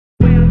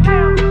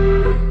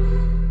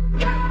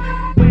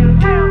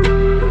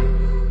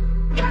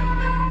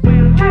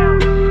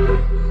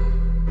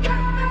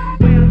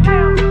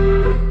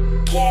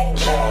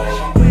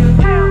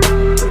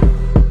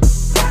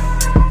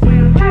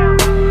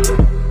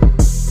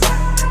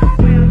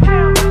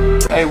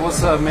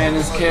up, man?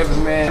 It's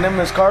Kevin, man. My name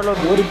is Carlos.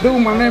 What it do?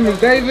 My name is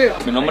David.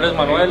 Mi nombre es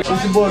Manuel. This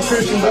is your boy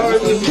Christian Barber.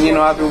 You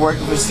know, I've been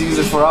working for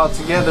Caesar for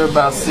altogether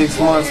about 6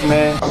 months,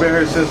 man. I've been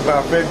here since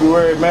about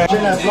February, man.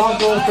 Been at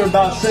Blanco for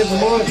about 7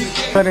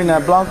 months. Cutting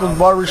at Blanco's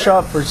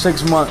barbershop for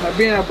 6 months. I've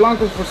been at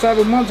Blanco's for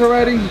 7 months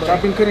already, but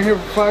I've been cutting here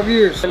for 5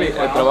 years.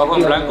 Trabajo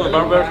en Blanco,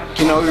 Barber.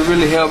 You know, it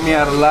really helped me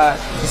out a lot.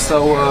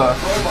 So,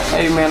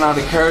 hey, man, I'd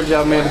encourage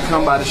y'all, man, to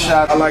come by the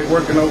shop. I like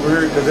working over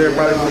here because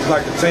everybody looks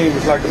like a team.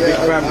 It's like a big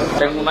family.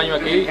 Tengo un año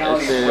aquí.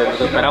 Los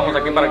esperamos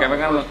aquí para que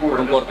vengan por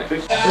un corte.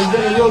 It's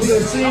been a real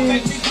good season.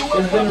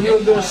 It's been a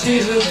real good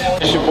season.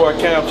 It's your boy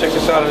Cam. Check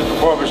us out at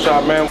the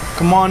barbershop, man.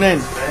 Come on in.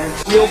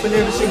 We open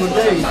every single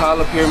day.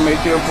 Call up here,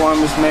 make your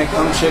appointments, man.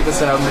 Come check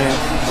us out,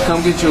 man.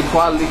 Come get you a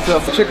quality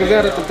cut. Check us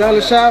out at the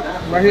Dollar Shop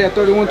right here at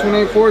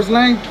 3128 Forest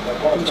Lane.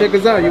 Come check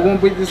us out. You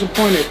won't be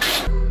disappointed.